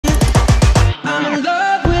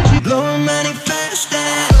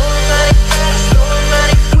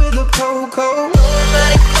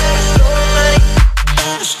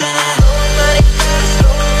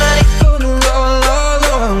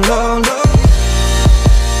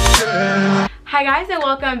Hi guys, and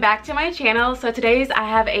welcome back to my channel. So today's I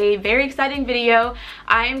have a very exciting video.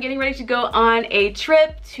 I am getting ready to go on a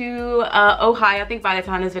trip to Ohio. I think by the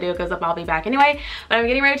time this video goes up I'll be back anyway, but I'm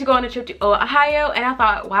getting ready to go on a trip to Ohio, and I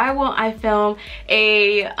thought, why won't I film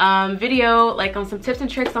a video like on some tips and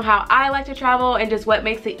tricks on how I like to travel and just what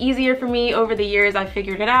makes it easier for me. Over the years I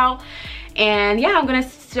figured it out, and yeah, I'm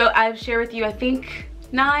gonna share with you, I think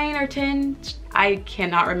 9 or 10, I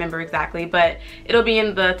cannot remember exactly, but it'll be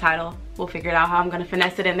in the title. We'll figure it out how I'm gonna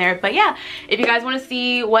finesse it in there. But yeah, if you guys want to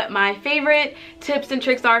see what my favorite tips and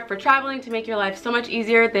tricks are for traveling to make your life so much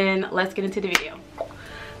easier, then let's get into the video.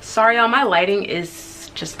 Sorry y'all, my lighting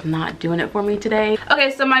is just not doing it for me today.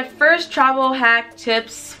 Okay, so my first travel hack,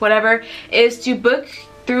 tips, whatever, is to book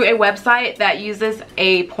through a website that uses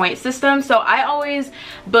a point system. So I always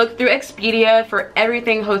book through Expedia for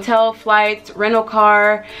everything: hotel, flights, rental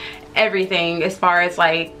car, everything as far as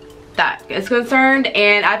like that is concerned.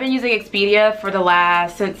 And I've been using Expedia for the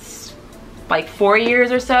last, since like 4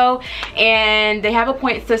 years or so, and they have a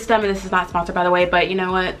point system. And this is not sponsored, by the way, but you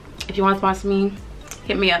know what, if you want to sponsor me,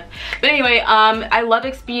 hit me up. But anyway, I love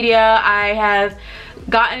Expedia. I have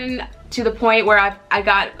gotten to the point where I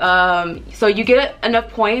got so you get enough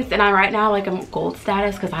points, and right now like I'm gold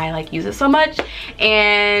status because I like use it so much,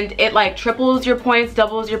 and it like triples your points,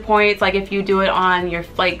 doubles your points, like if you do it on your,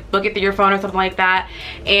 like book it through your phone or something like that.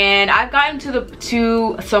 And I've gotten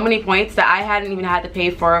to so many points that I hadn't even had to pay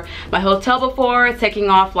for my hotel before, taking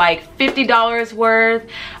off like $50 worth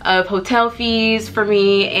of hotel fees for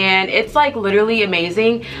me, and it's like literally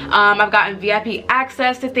amazing. I've gotten VIP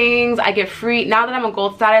access to things. I get free, now that I'm on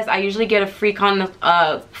gold status, I usually get a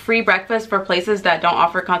free breakfast for places that don't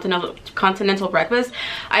offer continental breakfast.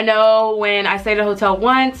 I know when I stayed at a hotel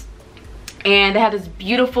once and they had this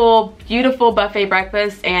beautiful buffet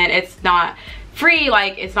breakfast, and it's not free,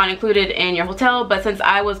 like it's not included in your hotel, but since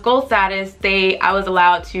I was gold status, I was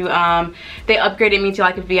allowed to they upgraded me to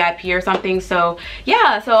like a VIP or something. So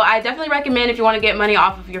yeah, so I definitely recommend, if you want to get money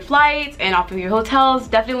off of your flights and off of your hotels,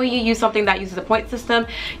 definitely use something that uses a point system.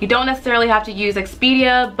 You don't necessarily have to use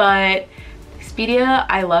Expedia, but Expedia,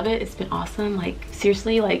 I love it. It's been awesome. Like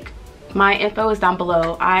seriously, like my info is down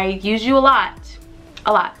below. I use you a lot. I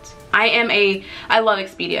love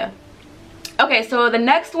Expedia. Okay, so the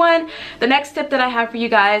next tip that I have for you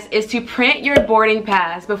guys is to print your boarding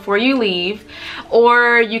pass before you leave,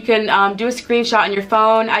 or you can do a screenshot on your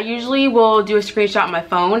phone. I usually will do a screenshot on my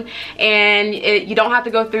phone, and you don't have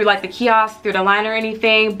to go through like the kiosk, through the line or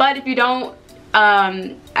anything. But if you don't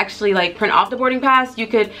actually like print off the boarding pass, you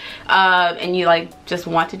could and you like just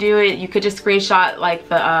want to do it, you could just screenshot like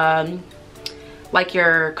the like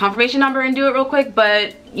your confirmation number and do it real quick.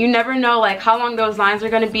 But you never know like how long those lines are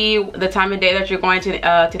going to be, the time of day that you're going to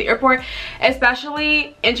the airport.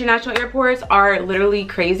 Especially international airports are literally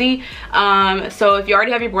crazy. So if you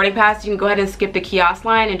already have your boarding pass, you can go ahead and skip the kiosk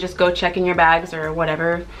line and just go check in your bags or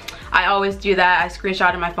whatever. I always do that. I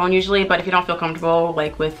screenshot on my phone usually, but if you don't feel comfortable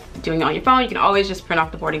like with doing it on your phone, you can always just print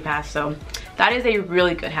off the boarding pass. So that is a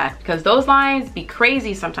really good hack because those lines be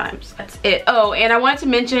crazy sometimes. That's it. Oh, and I wanted to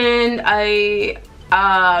mention,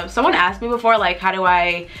 someone asked me before, like, how do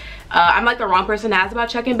I'm like the wrong person to ask about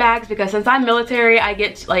check-in bags, because since I'm military, I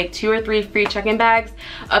get like 2 or 3 free check-in bags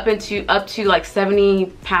up to like 70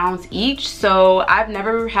 pounds each. So I've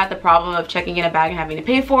never had the problem of checking in a bag and having to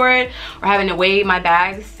pay for it or having to weigh my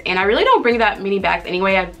bags. And I really don't bring that many bags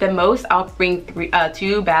anyway. At the most I'll bring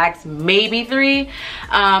 2 bags, maybe 3,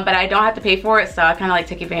 but I don't have to pay for it, so I kind of like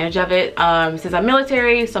take advantage of it since I'm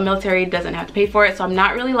military. So military doesn't have to pay for it, so I'm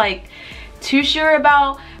not really like too sure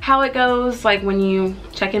about how it goes. Like when you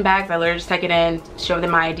check in bags, I literally just take it in, show them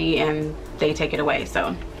my ID, and they take it away.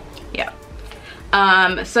 So yeah.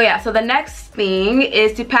 So the next thing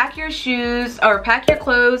is to pack your shoes, or pack your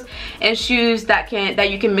clothes and shoes that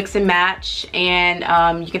you can mix and match,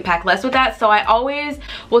 and you can pack less with that. So I always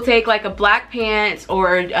will take like a black pants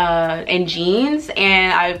or and jeans,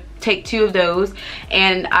 and I take 2 of those,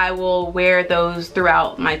 and I will wear those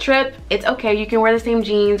throughout my trip. It's okay, you can wear the same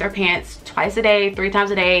jeans or pants twice a day, 3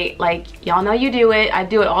 times a day, like y'all know you do it. I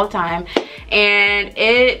do it all the time, and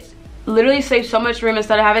it literally saves so much room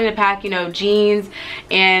instead of having to pack, you know, jeans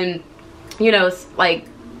and, you know, like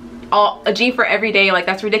a jean for every day. Like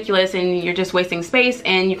that's ridiculous, and you're just wasting space.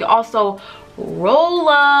 And you can also roll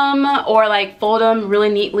them or like fold them really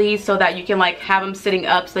neatly so that you can like have them sitting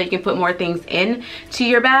up so that you can put more things in to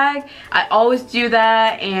your bag. I always do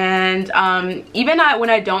that. And even when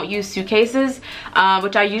I don't use suitcases,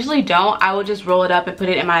 which I usually don't, I will just roll it up and put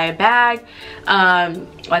it in my bag,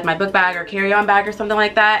 like my book bag or carry-on bag or something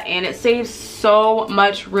like that, and it saves so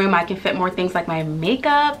much room. I can fit more things like my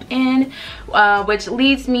makeup in, which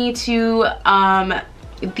leads me to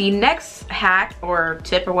the next hack or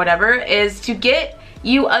tip or whatever is to get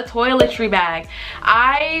you a toiletry bag.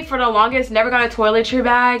 I, for the longest, never got a toiletry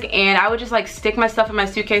bag, and I would just like stick my stuff in my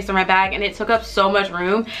suitcase or my bag, and it took up so much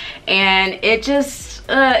room, and it just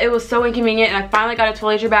it was so inconvenient. And I finally got a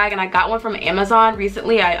toiletry bag, and I got one from Amazon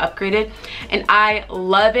recently. I upgraded, and I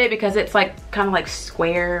love it because it's like kind of like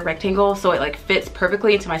square rectangle, so it like fits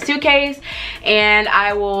perfectly into my suitcase. And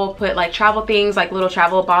I will put like travel things, like little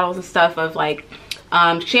travel bottles and stuff of like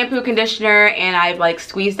shampoo, conditioner, and I've like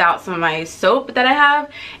squeezed out some of my soap that I have,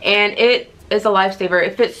 and it is a lifesaver.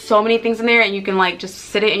 It fits so many things in there, and you can like just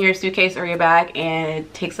sit it in your suitcase or your bag, and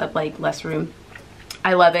it takes up like less room.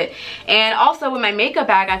 I love it. And also with my makeup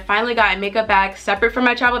bag, I finally got a makeup bag separate from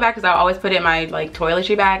my travel bag because I always put it in my like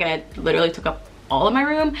toiletry bag, and it literally took up all of my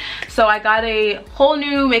room. So I got a whole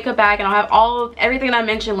new makeup bag, and I'll have everything that I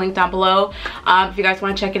mentioned linked down below if you guys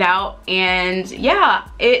want to check it out. And yeah,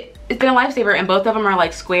 it's been a lifesaver, and both of them are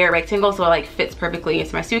like square rectangles, so it like fits perfectly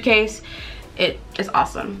into my suitcase. It is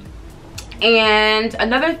awesome. And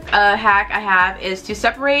another hack I have is to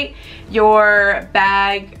separate your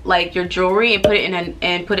bag, like your jewelry, and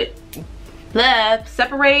put it in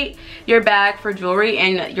separate your bag for jewelry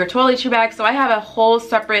and your toiletry bag. So I have a whole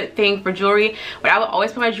separate thing for jewelry, but I would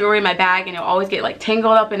always put my jewelry in my bag, and it'll always get like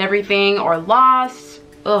tangled up in everything or lost.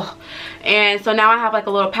 Ugh. And so now I have like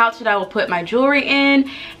a little pouch that I will put my jewelry in,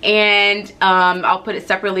 and I'll put it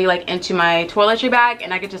separately like into my toiletry bag,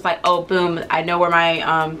 and I could just like, oh boom, I know where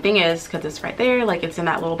my thing is because it's right there, like it's in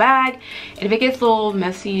that little bag. And if it gets a little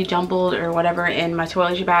messy, jumbled or whatever in my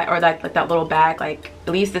toiletry bag, or like that little bag, like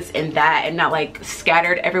at least it's in that and not like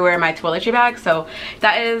scattered everywhere in my toiletry bag. So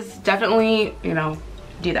that is definitely, you know,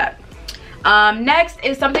 do that. Next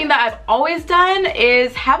is something that I've always done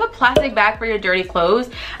is have a plastic bag for your dirty clothes.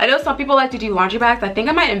 I know some people like to do laundry bags. I think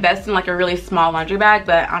I might invest in like a really small laundry bag,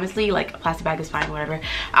 but honestly, like a plastic bag is fine, whatever.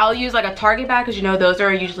 I'll use like a Target bag because you know those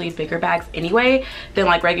are usually bigger bags anyway than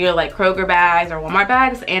like regular like Kroger bags or Walmart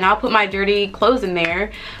bags, and I'll put my dirty clothes in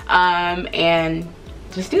there and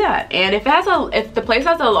just do that. And if the place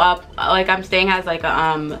has like I'm staying has like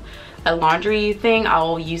a laundry thing,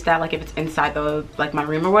 I'll use that like if it's inside the like my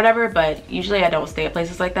room or whatever, but usually I don't stay at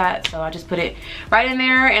places like that, so I just put it right in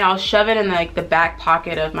there, and I'll shove it in like the back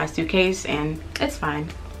pocket of my suitcase, and it's fine.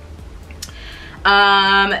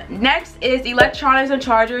 Next is electronics and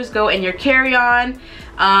chargers go in your carry-on,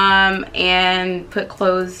 and put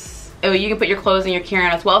clothes. Oh, you can put your clothes in your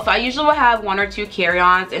carry-on as well. So I usually will have 1 or 2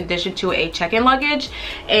 carry-ons in addition to a check-in luggage.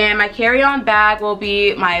 And my carry-on bag will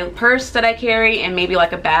be my purse that I carry, and maybe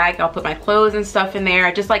like a bag. I'll put my clothes and stuff in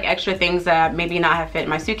there. Just like extra things that maybe not have fit in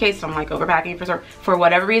my suitcase. So I'm like overpacking for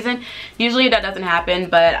whatever reason. Usually that doesn't happen,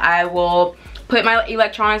 but I will put my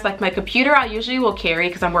electronics, like my computer, I usually will carry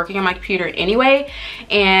because I'm working on my computer anyway,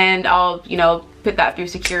 and I'll, you know, put that through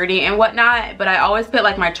security and whatnot. But I always put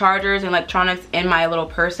like my chargers and electronics in my little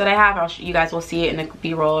purse that I have. You guys will see it in the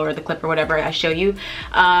B-roll or the clip or whatever I show you,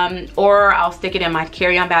 or I'll stick it in my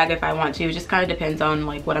carry-on bag if I want to. It just kind of depends on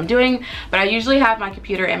like what I'm doing, but I usually have my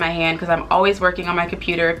computer in my hand because I'm always working on my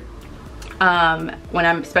computer when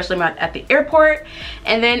I'm especially at the airport.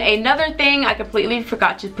 And then another thing, I completely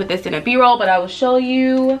forgot to put this in a B-roll, but I will show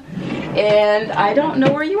you, and I don't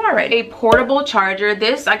know where you are right now. A portable charger.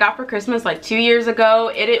 This I got for Christmas like 2 years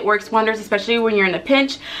ago. It works wonders, especially when you're in a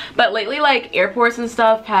pinch. But lately, like airports and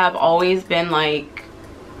stuff have always been like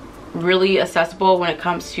really accessible when it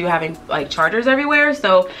comes to having like chargers everywhere.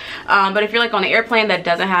 So but if you're like on an airplane that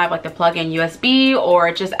doesn't have like the plug-in USB,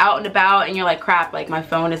 or just out and about and you're like, crap, like my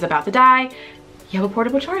phone is about to die, you have a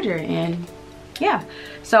portable charger. And yeah,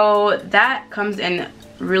 so that comes in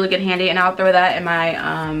really good handy, and I'll throw that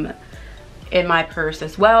in my purse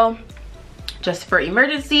as well, just for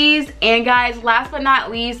emergencies. And guys, last but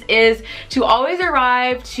not least is to always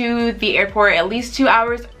arrive to the airport at least 2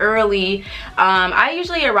 hours early. I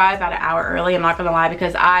usually arrive about an hour early, I'm not gonna lie,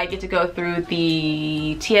 because I get to go through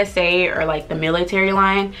the TSA, or like the military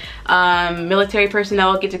line. Military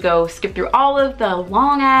personnel get to go skip through all of the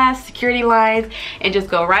long ass security lines and just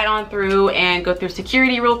go right on through and go through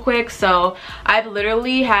security real quick. So I've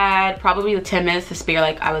literally had probably 10 minutes to spare.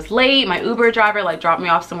 Like I was late, my Uber driver like dropped me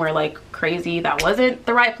off somewhere like crazy. That wasn't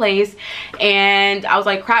the right place. And I was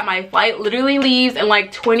like, crap, my flight literally leaves in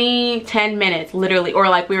like 10 minutes, literally. Or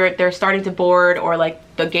like they're starting to board, or like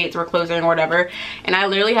the gates were closing or whatever, and I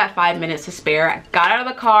literally had 5 minutes to spare. I got out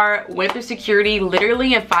of the car, went through security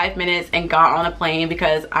literally in 5 minutes, and got on a plane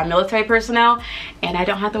because I'm military personnel and I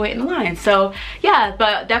don't have to wait in the line. So yeah,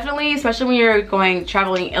 but definitely, especially when you're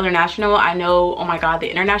traveling international, I know, oh my god,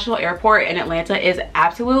 the international airport in Atlanta is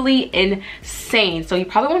absolutely insane. So you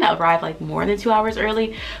probably want to arrive like more than 2 hours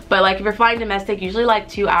early, but like if you're flying domestic, usually like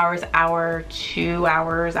 2 hours, 2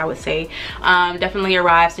 hours I would say. Definitely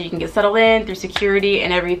arrive so you can get settled in through security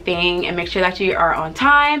and everything, and make sure that you are on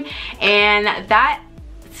time. And that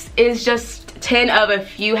is just 10 of a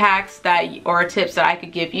few hacks or tips that I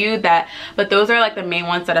could give you, but those are like the main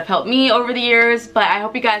ones that have helped me over the years. But I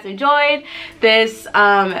hope you guys enjoyed this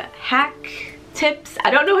hack tips. I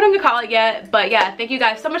don't know what I'm gonna call it yet, but yeah, thank you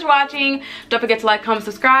guys so much for watching. Don't forget to like, comment,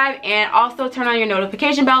 subscribe, and also turn on your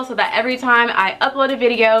notification bell so that every time I upload a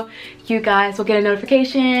video, you guys will get a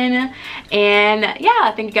notification. And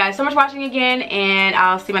yeah, thank you guys so much for watching again, and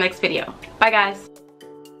I'll see you in my next video. Bye guys.